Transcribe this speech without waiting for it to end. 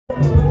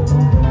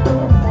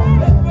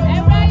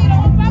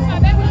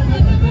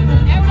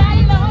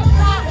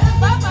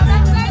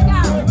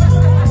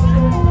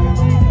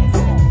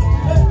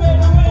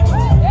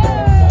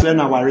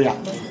Na warrior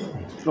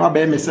no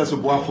abe me se so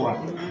boafo a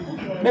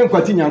me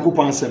nkwati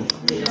nyankopon asem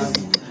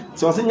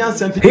so say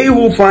nyansem. He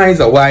who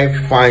finds a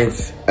wife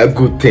finds a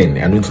good thing,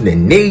 and unto the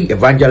nay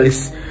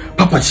Evangelist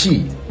Papa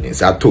Shee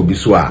is at Toby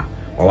Swa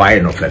or I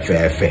know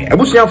fair.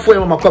 Abusia for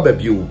mama kwaba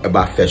view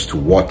about first to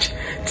watch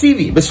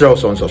TV. Be sure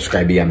also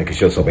subscribe and make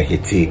sure so be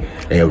hit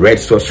a red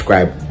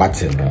subscribe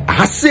button.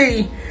 I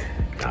say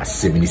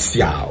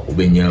Aseminisia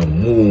obenya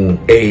mu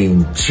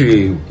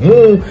enchi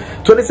mu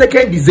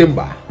 22nd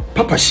December.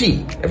 Papa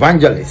Shee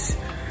Evangelist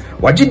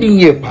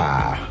wajidi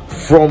pa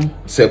from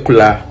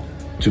secular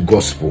to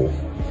gospel.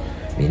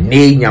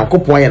 Ni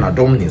nyankopon ya na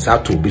dom ni sa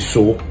to bi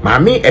so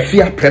maami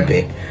efia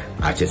prepe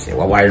a chese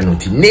wa ware no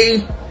ti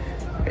nei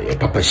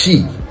Papa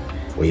Shee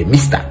oye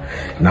Mr.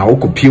 na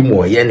okopie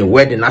mu oye ne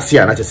wedding ase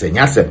na chese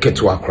nya sep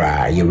keto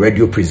akra ye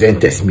radio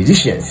presenters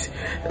musicians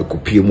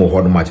okopie mu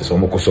ho no ma chese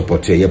omko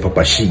support ye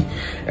Papa Shee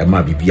e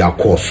ma bibia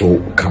course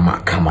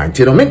kama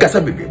nti no menka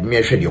sa bibi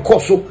me hwe de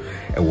course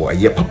wo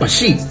ye Papa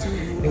Shee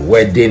the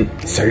wedding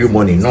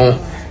ceremony no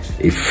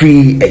a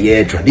free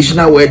a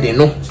traditional wedding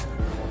no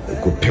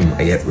go pim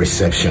a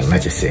reception na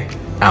say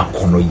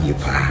akono yi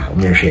pa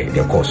me hwe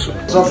the course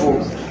so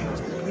for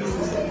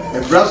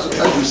a brass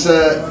as you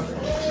say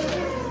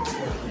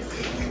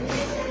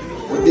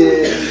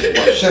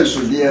the chance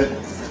there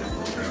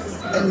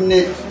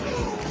any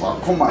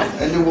wakoma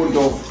any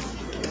wodo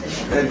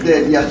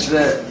there dia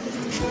kire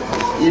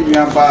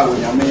inuan ba wo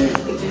nyame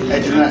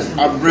edina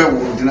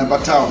abrewo dina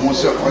bata ho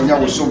se onya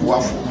wo so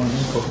boafo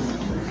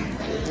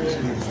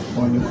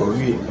oni ko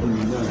wi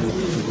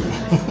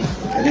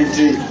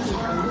enti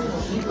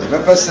ba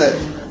pese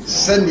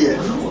senie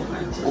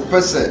o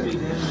pese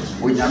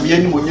o nyame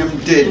ani mo nyam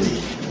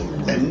dedi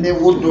enne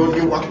wodo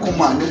de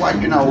wakoma ne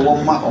wadwena wo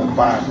ma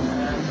omba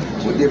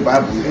wo de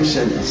bible e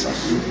hye nsa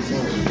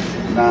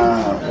na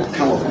o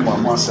ka wakoma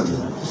mo asem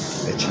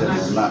e kire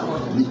na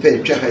ni pe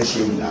twa ha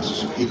hye ni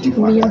aso edi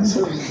kwa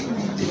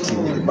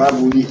the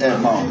Bible ni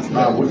ma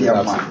na wo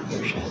dia ma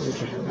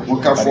mo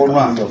ka fo no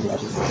a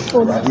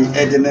di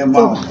edene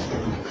ma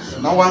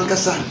na wan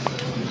kasa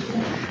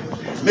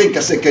me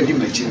kasa kadi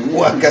machi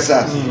wo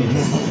kasa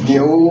de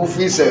o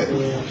fi se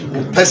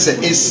pese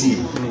esi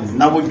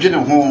na wo dwene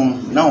ho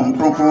na wo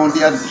kronkron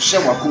dia hye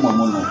wakoma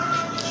mo no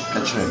ka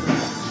kire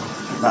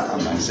na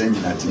amanse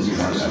nyina ti di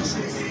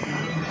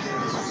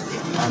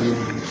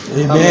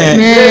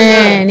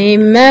amen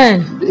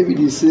amen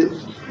David say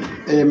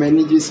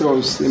many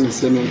Jesus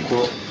same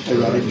ko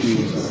aware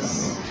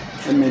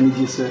fi many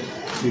Jesus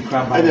we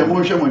cry by the mo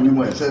hwe mo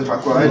nimu e say fa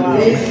ko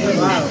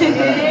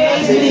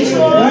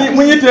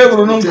munyi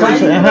teburu no nka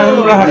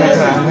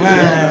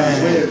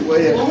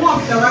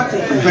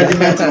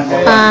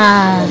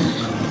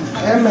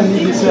many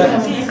Jesus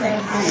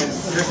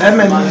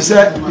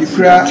we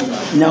cry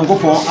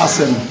nyankopon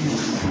asem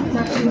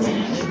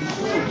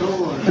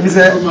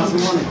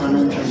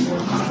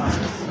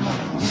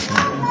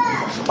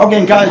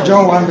okay, God,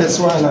 John 1 verse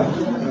 1.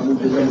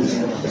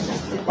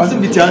 Was it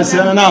the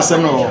answer? Now,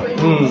 some no.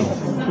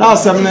 Now,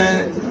 some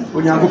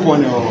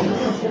Yankupon.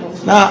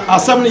 Now, a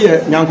some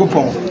year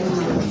Yankupon.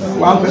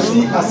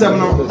 150, a some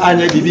no, I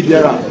need to be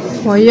there.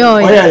 Oh,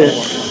 yeah.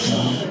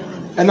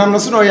 And I'm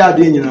not so yard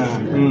in.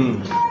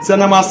 So,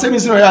 I'm a semi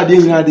so yard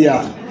in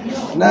idea.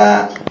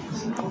 Now,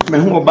 my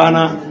home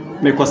banner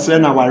make us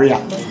send a warrior.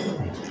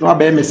 No, I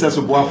bear myself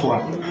to Boafua.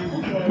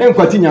 Men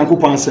continue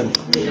Yankupon sem.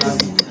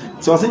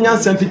 So I say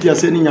nyansem fiti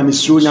ase ni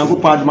nyamisro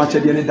nyankopon admache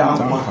de ne da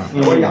ma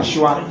o ya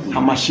hwa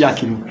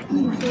amashiaki ni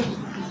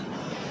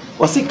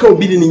wasika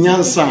obi ni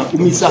nyansa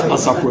umisa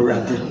pasafo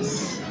awrade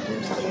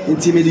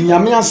nti me di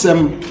nyame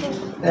asem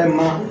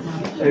ema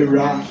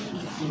ewra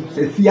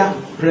efia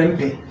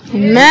prempe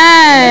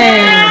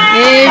amen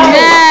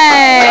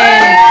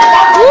amen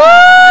woo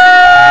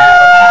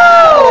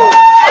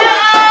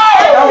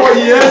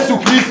Yesu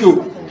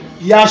Kristo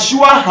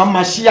Yeshua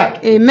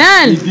HaMashiach.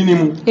 Amen.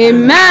 Amen.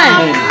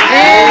 Amen.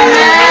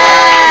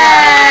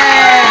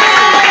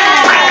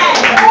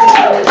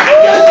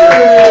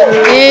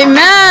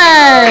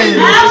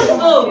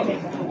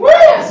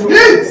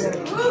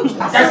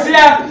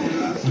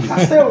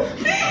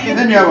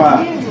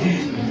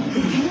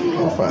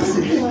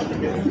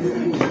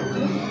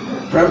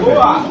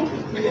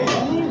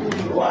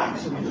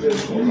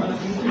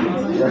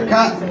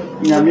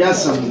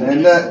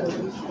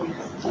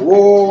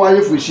 Oh, why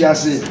if we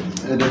say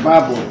the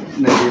Bible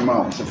na the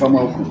mouth the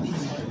farmer could.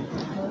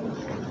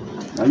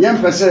 Na yam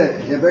pese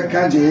ye be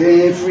ka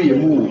je free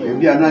mu e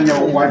bia na nya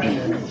wo wadwe.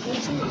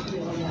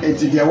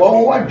 Enti dia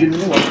wo wadwe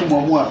mu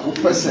wakoma mu a wo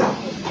pese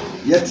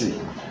yeti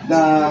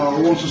na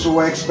wo so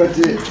wo expect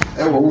e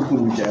wo wo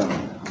kuru ja.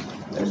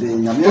 E de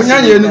nyame onya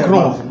ye ni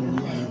kro.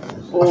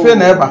 Afi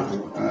na eba.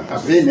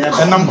 Afi na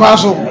eba. Enam kwa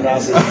so.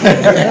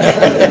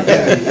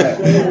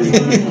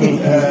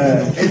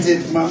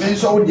 Enti ma men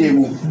so wo de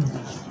mu.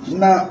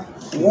 Na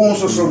won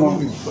so no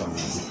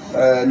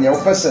ne o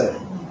pese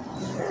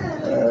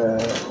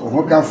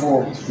who can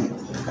for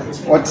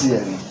what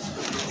year?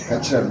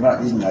 Catch a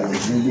rat in my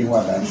really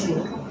what I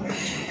say.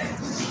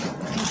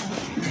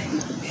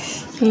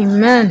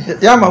 Amen.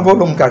 Yama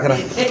volume kakra.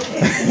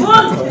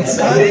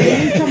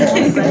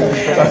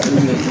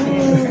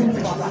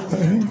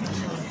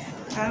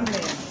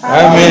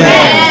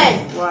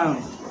 Amen. Wow.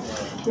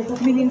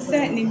 Meaning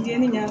set in the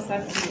end, yes,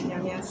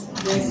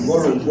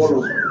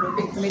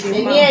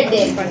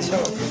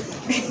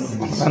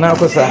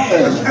 Anakosa.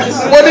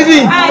 What did he?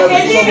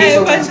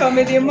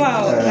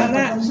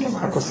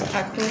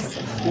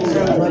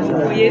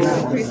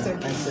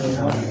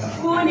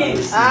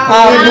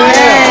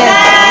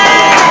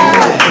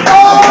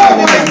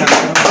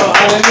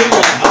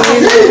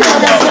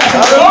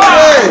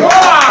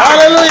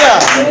 Hallelujah.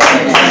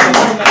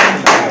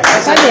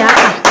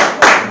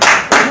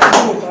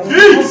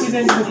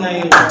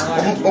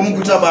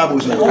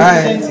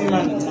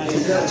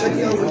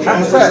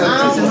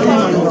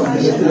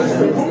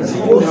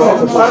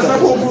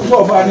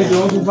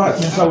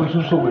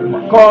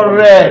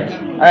 Correct.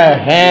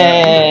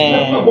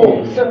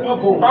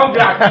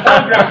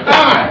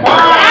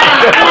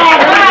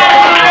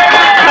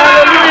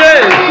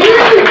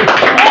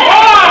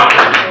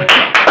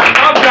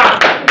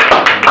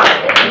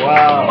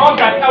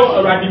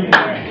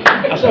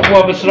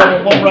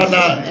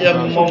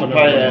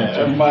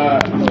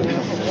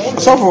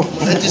 Suffer.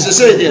 It is a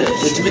say there,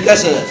 it's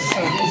because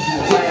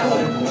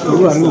Come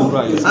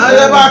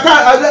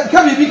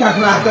here,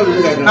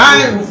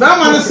 I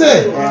want to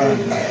say,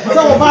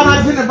 so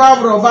Bana didn't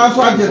Barbara or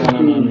Baswajan.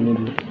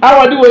 I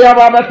will do what you have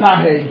about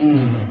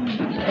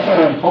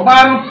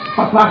Oban,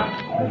 Papa.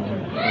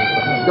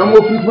 Don't go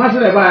put much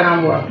in a bar.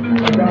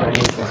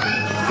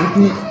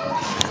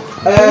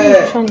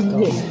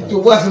 To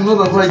what's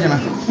another question?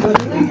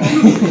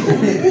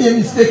 You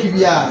mistake,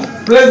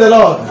 yeah. Praise the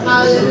Lord.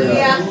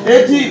 Hallelujah.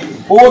 Eti,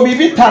 o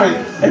bibi tare,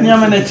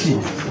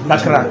 enyamanachi,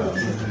 nakra.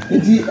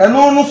 Eti,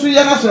 eno no so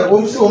ye na so,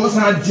 o so o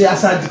san di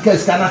asa di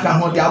kes kana ka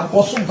ho di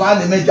aboso ba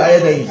ne meja ye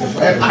den.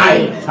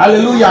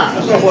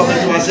 Hallelujah. so for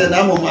me say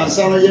na mo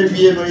ansa no ye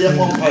wie no ye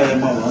mo pa ye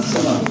ma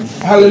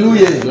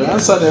hallelujah.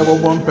 Answer the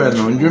bomb pen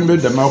on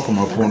Jumbe the Malcolm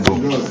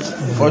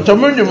Apondo. Or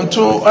Chamunum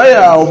to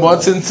Aya or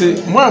Motinti,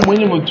 one when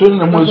you turn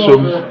the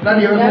Muslim.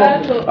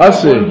 I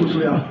say,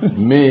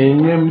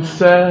 Minium,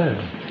 sir.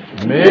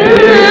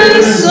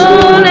 Me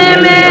soon,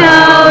 me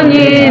out,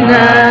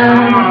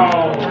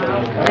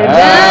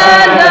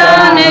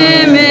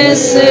 name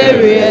is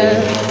serious.